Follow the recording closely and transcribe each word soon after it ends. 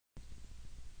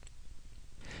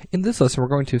In this lesson, we're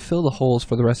going to fill the holes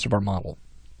for the rest of our model.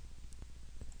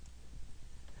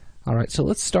 Alright, so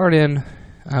let's start in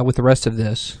with the rest of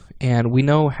this, and we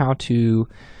know how to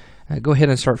go ahead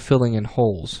and start filling in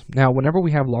holes. Now, whenever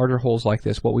we have larger holes like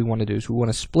this, what we want to do is we want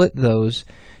to split those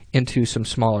into some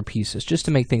smaller pieces, just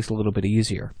to make things a little bit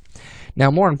easier.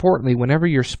 Now, more importantly, whenever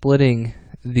you're splitting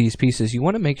these pieces, you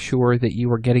want to make sure that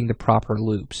you are getting the proper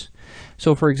loops.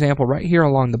 So, for example, right here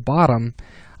along the bottom,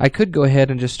 I could go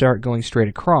ahead and just start going straight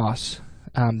across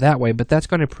that way, but that's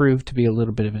going to prove to be a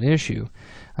little bit of an issue,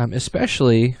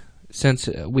 especially since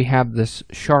we have this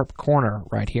sharp corner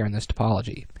right here in this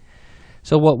topology.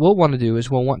 So what we'll want to do is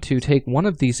we'll want to take one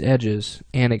of these edges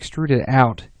and extrude it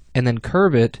out and then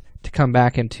curve it to come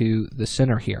back into the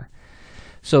center here.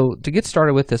 So to get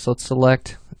started with this, let's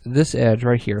select this edge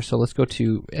right here. So let's go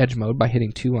to edge mode by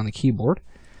hitting 2 on the keyboard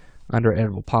under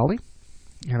editable poly.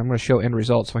 And I'm going to show end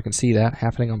result so I can see that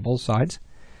happening on both sides.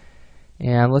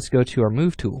 And let's go to our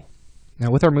move tool.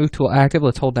 Now with our move tool active,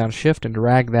 let's hold down shift and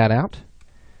drag that out.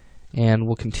 And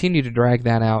we'll continue to drag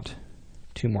that out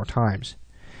 2 more times.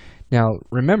 Now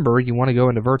remember, you want to go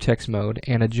into vertex mode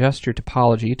and adjust your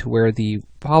topology to where the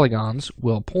polygons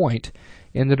will point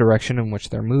in the direction in which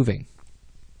they're moving.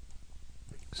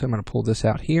 So I'm going to pull this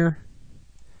out here,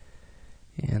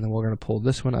 and then we're going to pull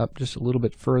this one up just a little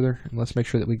bit further, and let's make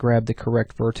sure that we grab the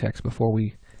correct vertex before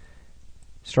we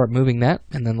start moving that.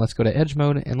 And then let's go to edge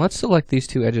mode, and let's select these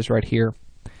 2 edges right here,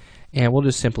 and we'll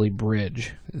just simply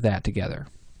bridge that together.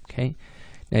 Okay.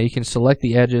 Now you can select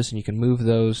the edges and you can move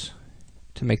those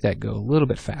to make that go a little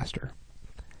bit faster.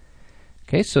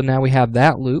 Okay, so now we have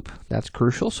that loop. That's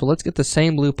crucial. So let's get the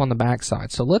same loop on the back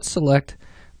side. So let's select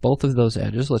both of those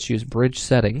edges. Let's use bridge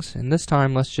settings, and this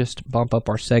time let's just bump up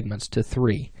our segments to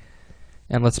 3,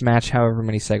 and let's match however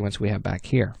many segments we have back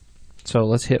here. So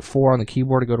let's hit 4 on the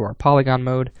keyboard to go to our polygon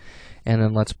mode, and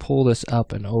then let's pull this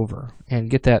up and over and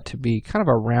get that to be kind of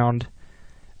a round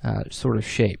sort of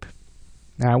shape.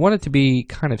 Now I want it to be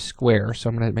kind of square, so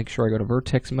I'm going to make sure I go to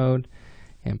vertex mode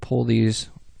and pull these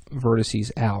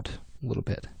vertices out a little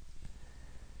bit.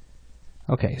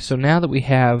 Okay, so now that we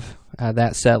have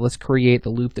that set, let's create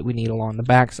the loop that we need along the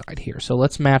back side here. So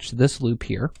let's match this loop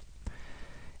here,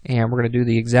 and we're going to do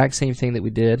the exact same thing that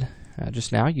we did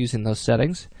just now using those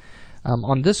settings.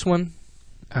 On this one,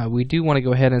 we do want to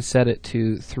go ahead and set it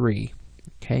to 3.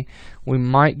 Okay, we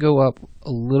might go up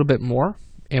a little bit more,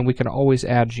 and we can always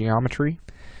add geometry.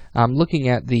 I'm looking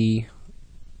at the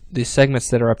segments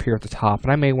that are up here at the top,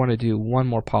 and I may want to do one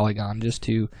more polygon just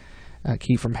to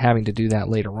keep from having to do that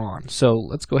later on. So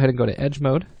let's go ahead and go to edge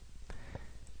mode,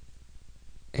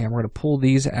 and we're going to pull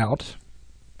these out.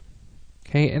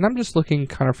 Okay, and I'm just looking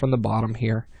kind of from the bottom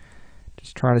here,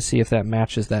 just trying to see if that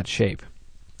matches that shape.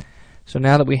 So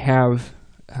now that we have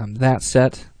that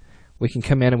set, we can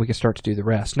come in and we can start to do the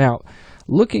rest. Now,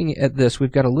 looking at this,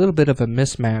 we've got a little bit of a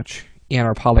mismatch in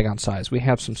our polygon size. We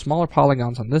have some smaller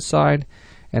polygons on this side,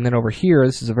 and then over here,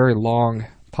 this is a very long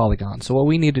polygon. So what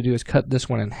we need to do is cut this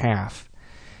one in half.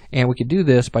 And we could do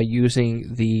this by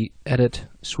using the Edit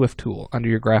Swift tool under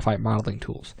your graphite modeling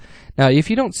tools. Now, if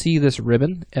you don't see this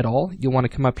ribbon at all, you'll want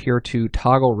to come up here to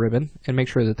Toggle Ribbon and make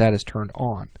sure that that is turned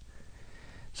on.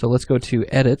 So let's go to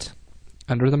Edit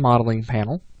under the Modeling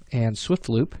panel and Swift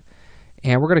Loop,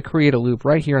 and we're going to create a loop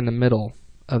right here in the middle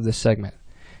of this segment.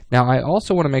 Now, I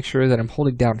also want to make sure that I'm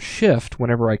holding down Shift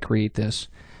whenever I create this,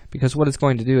 because what it's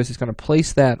going to do is it's going to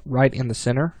place that right in the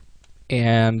center,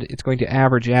 and it's going to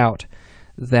average out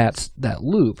that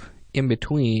loop in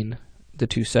between the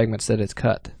 2 segments that it's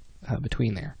cut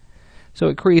between there. So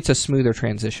it creates a smoother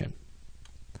transition.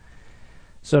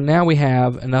 So now we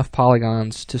have enough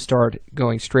polygons to start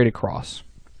going straight across.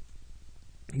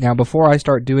 Now before I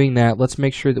start doing that, let's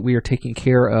make sure that we are taking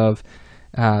care of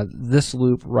this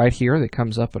loop right here that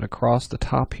comes up and across the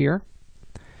top here,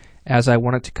 as I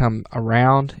want it to come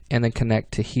around and then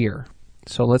connect to here.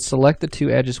 So let's select the 2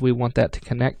 edges we want that to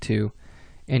connect to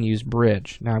and use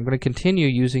bridge. Now I'm going to continue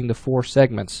using the 4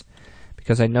 segments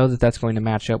because I know that that's going to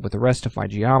match up with the rest of my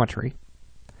geometry.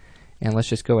 And let's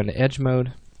just go into edge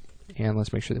mode, and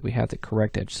let's make sure that we have the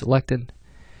correct edge selected,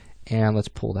 and let's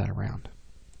pull that around.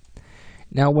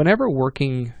 Now whenever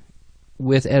working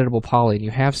with editable poly and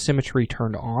you have symmetry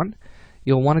turned on,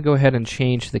 you'll want to go ahead and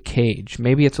change the cage.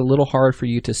 Maybe it's a little hard for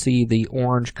you to see the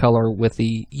orange color with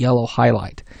the yellow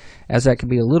highlight, as that can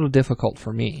be a little difficult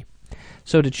for me.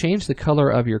 So to change the color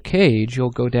of your cage, you'll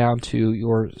go down to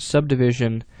your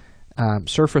subdivision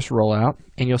surface rollout,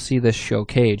 and you'll see this show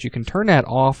cage. You can turn that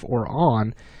off or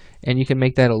on, and you can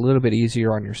make that a little bit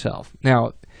easier on yourself.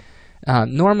 Now,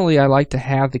 normally I like to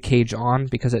have the cage on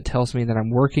because it tells me that I'm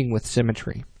working with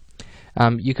symmetry.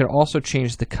 You can also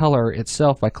change the color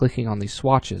itself by clicking on these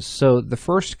swatches. So the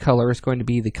first color is going to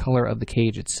be the color of the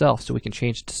cage itself, so we can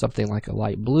change it to something like a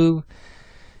light blue,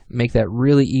 make that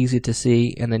really easy to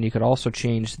see, and then you could also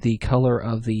change the color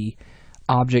of the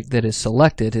object that is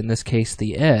selected, in this case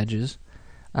the edges.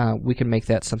 We can make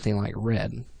that something like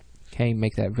red. Okay,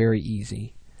 make that very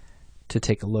easy to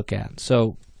take a look at.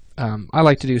 So I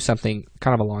like to do something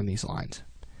kind of along these lines.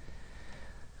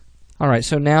 Alright,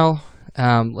 so now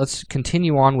let's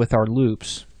continue on with our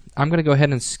loops. I'm going to go ahead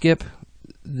and skip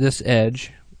this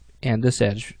edge, and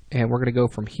we're going to go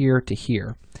from here to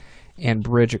here and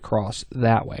bridge across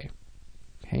that way.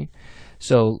 Okay,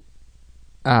 so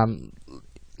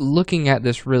looking at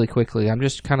this really quickly, I'm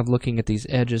just kind of looking at these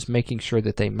edges, making sure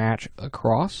that they match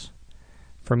across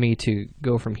for me to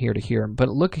go from here to here. But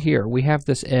look here, we have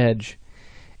this edge,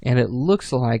 and it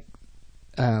looks like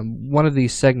one of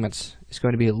these segments is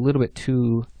going to be a little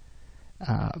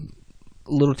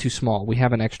too small. We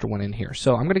have an extra one in here.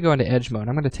 So I'm going to go into edge mode.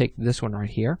 I'm going to take this one right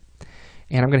here,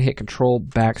 and I'm going to hit Control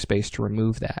Backspace to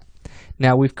remove that.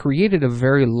 Now we've created a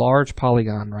very large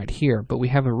polygon right here, but we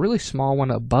have a really small one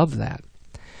above that.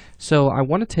 So I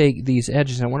want to take these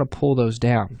edges and I want to pull those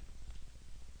down.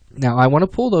 Now I want to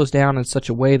pull those down in such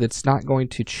a way that's not going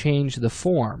to change the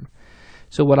form.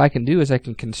 So what I can do is I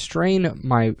can constrain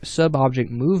my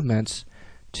sub-object movements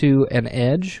to an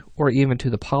edge or even to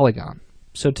the polygon.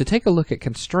 So to take a look at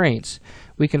constraints,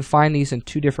 we can find these in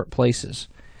two different places.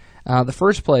 The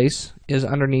first place is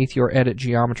underneath your Edit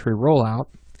Geometry rollout,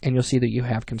 and you'll see that you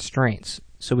have constraints.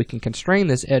 So we can constrain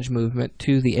this edge movement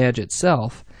to the edge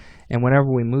itself, and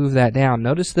whenever we move that down,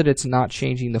 notice that it's not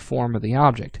changing the form of the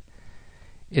object.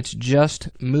 It's just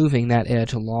moving that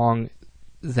edge along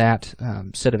that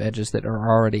set of edges that are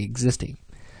already existing.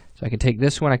 So I can take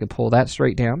this one, I can pull that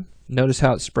straight down. Notice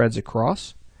how it spreads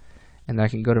across, and then I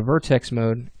can go to vertex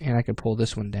mode and I can pull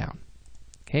this one down.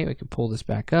 Okay, we can pull this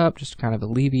back up, just kind of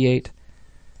alleviate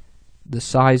the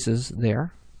sizes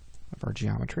there of our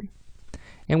geometry.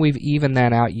 And we've evened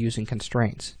that out using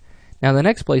constraints. Now the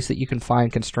next place that you can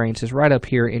find constraints is right up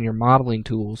here in your modeling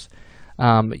tools.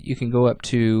 You can go up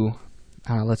to,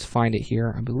 let's find it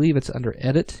here, I believe it's under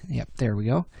Edit. Yep, there we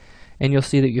go. And you'll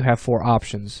see that you have four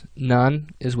options.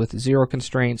 None is with 0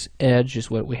 constraints. Edge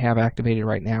is what we have activated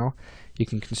right now. You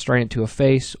can constrain it to a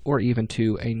face or even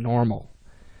to a normal.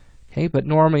 Okay, but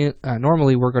normally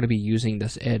we're going to be using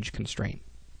this edge constraint.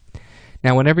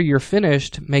 Now whenever you're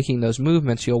finished making those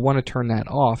movements, you'll want to turn that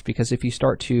off, because if you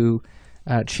start to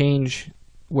change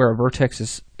where a vertex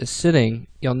is sitting,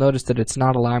 you'll notice that it's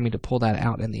not allowing me to pull that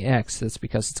out in the X. That's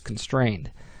because it's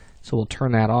constrained. So we'll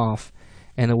turn that off,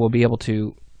 and then we'll be able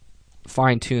to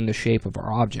fine-tune the shape of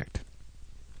our object.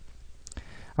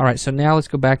 Alright, so now let's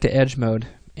go back to edge mode,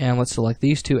 and let's select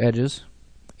these two edges,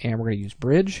 and we're going to use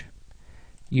bridge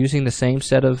using the same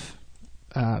set of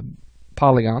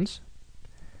polygons.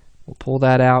 We'll pull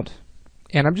that out,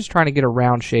 and I'm just trying to get a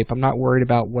round shape. I'm not worried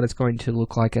about what it's going to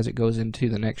look like as it goes into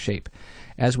the next shape,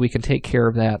 as we can take care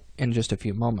of that in just a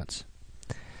few moments.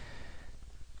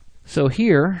 So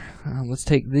here, let's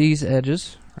take these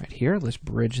edges right here, let's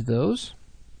bridge those.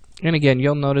 And again,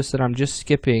 you'll notice that I'm just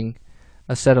skipping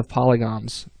a set of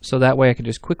polygons, so that way I can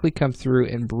just quickly come through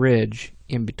and bridge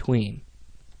in between.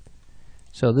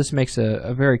 So this makes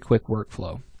a very quick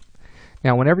workflow.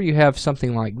 Now whenever you have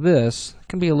something like this, it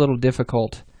can be a little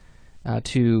difficult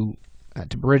to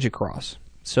bridge across.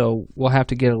 So we'll have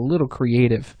to get a little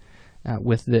creative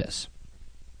with this.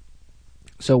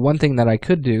 So one thing that I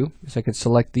could do is I could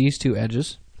select these two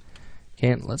edges.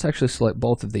 Okay, let's actually select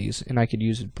both of these, and I could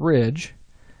use a bridge.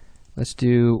 Let's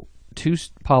do two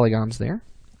polygons there,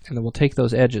 and then we'll take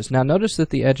those edges. Now notice that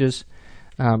the edges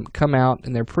come out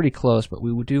and they're pretty close, but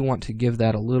we do want to give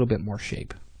that a little bit more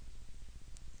shape.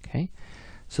 Okay,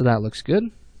 so that looks good.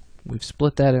 We've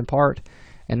split that in part,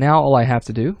 and now all I have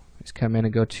to do is come in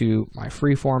and go to my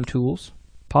freeform tools,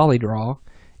 polydraw,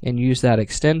 and use that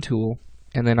extend tool,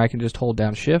 and then I can just hold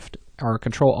down shift or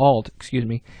control alt, excuse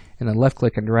me, and then left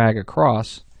click and drag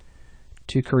across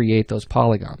to create those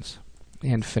polygons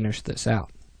and finish this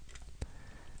out.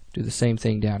 Do the same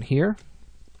thing down here,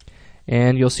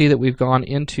 and you'll see that we've gone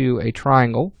into a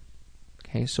triangle.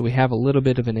 Okay, so we have a little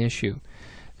bit of an issue.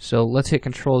 So let's hit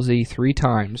Control Z 3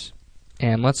 times,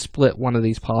 and let's split one of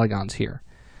these polygons here.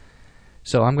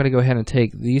 So I'm going to go ahead and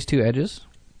take these two edges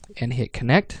and hit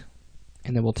connect,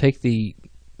 and then we'll take the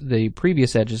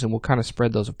previous edges and we'll kind of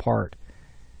spread those apart,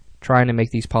 trying to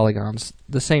make these polygons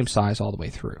the same size all the way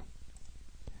through.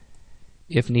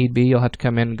 If need be, you'll have to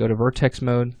come in and go to vertex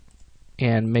mode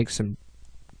and make some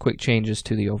quick changes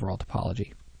to the overall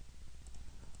topology.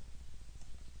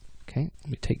 Okay,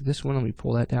 let me take this one, let me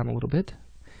pull that down a little bit,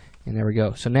 and there we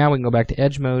go. So now we can go back to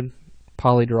edge mode,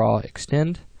 polydraw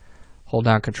extend, hold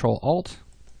down Control Alt,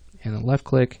 and then left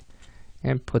click,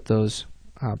 and put those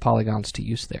polygons to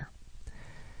use there.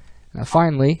 Now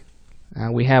finally,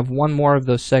 we have one more of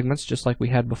those segments just like we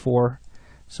had before.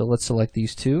 So let's select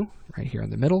these two right here in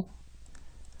the middle.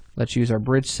 Let's use our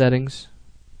bridge settings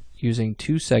using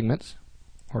two segments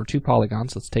or two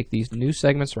polygons. Let's take these new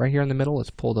segments right here in the middle. Let's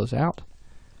pull those out.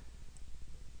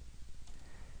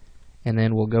 And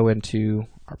then we'll go into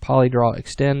our polydraw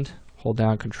extend, hold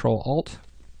down Control Alt,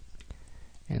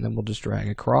 and then we'll just drag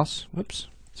across. Whoops.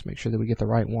 Let's make sure that we get the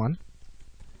right one.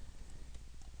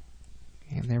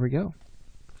 And there we go.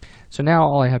 So now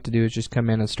all I have to do is just come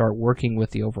in and start working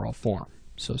with the overall form.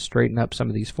 So straighten up some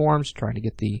of these forms, trying to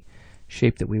get the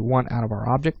shape that we want out of our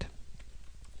object.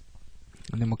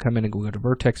 And then we'll come in and go to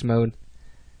vertex mode.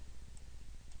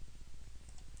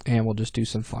 And we'll just do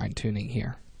some fine tuning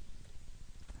here.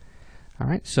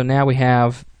 Alright, so now we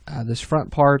have this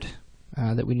front part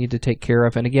that we need to take care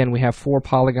of. And again, we have 4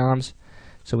 polygons,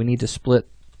 so we need to split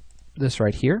this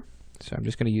right here. So I'm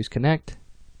just going to use connect.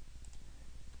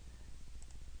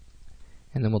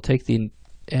 And then we'll take the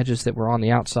edges that were on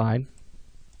the outside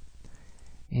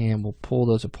and we'll pull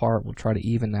those apart. We'll try to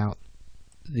even out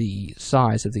the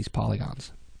size of these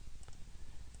polygons.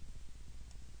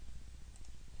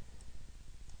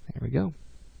 There we go.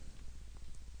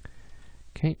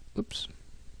 Okay, oops.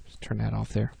 Let's turn that off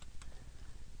there.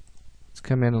 Let's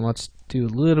come in and let's do a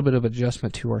little bit of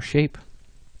adjustment to our shape.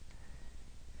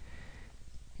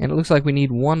 And it looks like we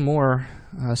need one more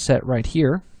set right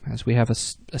here, as we have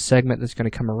a segment that's going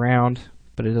to come around,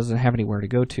 but it doesn't have anywhere to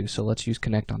go to. So let's use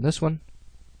connect on this one.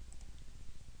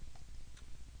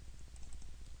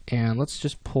 And let's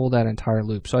just pull that entire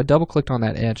loop. So I double clicked on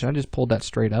that edge and I just pulled that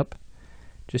straight up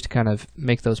just to kind of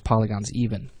make those polygons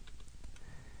even.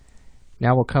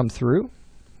 Now we'll come through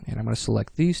and I'm going to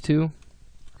select these two.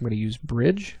 I'm going to use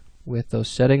bridge with those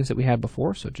settings that we had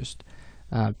before. So just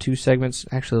 2 segments.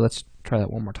 Actually, let's try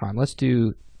that one more time. Let's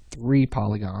do 3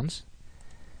 polygons.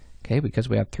 Okay, because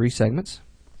we have 3 segments.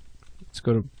 Let's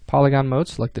go to polygon mode,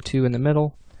 select the 2 in the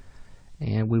middle,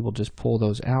 and we will just pull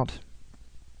those out.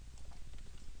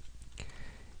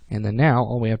 And then now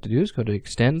all we have to do is go to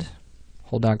extend,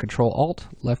 hold down Control Alt,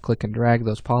 left click and drag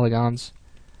those polygons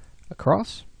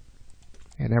across.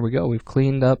 And there we go, we've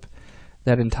cleaned up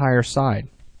that entire side.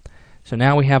 So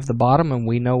now we have the bottom and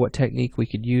we know what technique we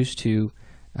could use to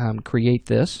create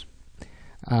this.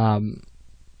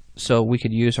 So we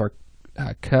could use our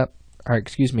cap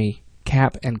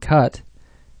and cut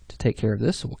to take care of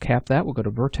this. So we'll cap that, we'll go to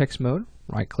vertex mode,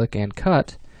 right click and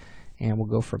cut, and we'll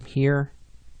go from here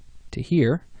to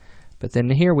here. But then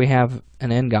here we have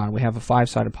an n-gon, we have a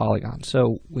 5-sided polygon.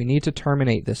 So we need to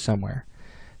terminate this somewhere.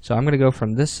 So I'm going to go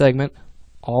from this segment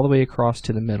all the way across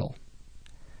to the middle.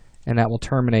 And that will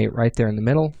terminate right there in the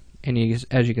middle. And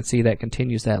as you can see, that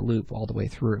continues that loop all the way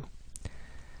through.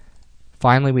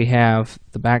 Finally, we have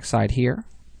the back side here,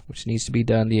 which needs to be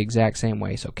done the exact same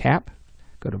way. So cap,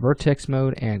 go to vertex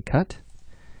mode and cut.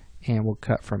 And we'll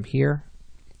cut from here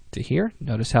to here.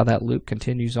 Notice how that loop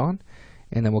continues on.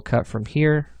 And then we'll cut from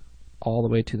here all the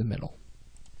way to the middle.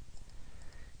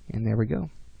 And there we go.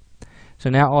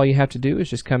 So now all you have to do is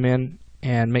just come in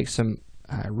and make some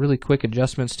really quick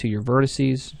adjustments to your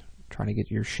vertices, trying to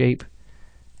get your shape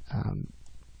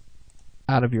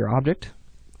out of your object,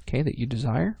 okay, that you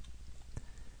desire.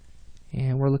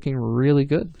 And we're looking really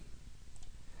good.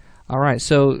 Alright,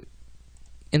 so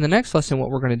in the next lesson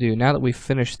what we're going to do, now that we've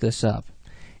finished this up,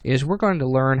 is we're going to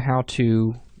learn how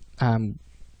to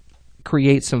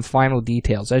create some final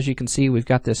details. As you can see, we've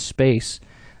got this space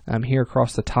here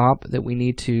across the top that we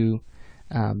need to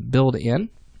build in,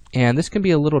 and this can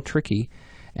be a little tricky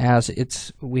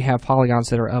as we have polygons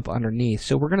that are up underneath.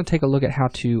 So we're going to take a look at how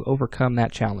to overcome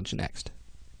that challenge next.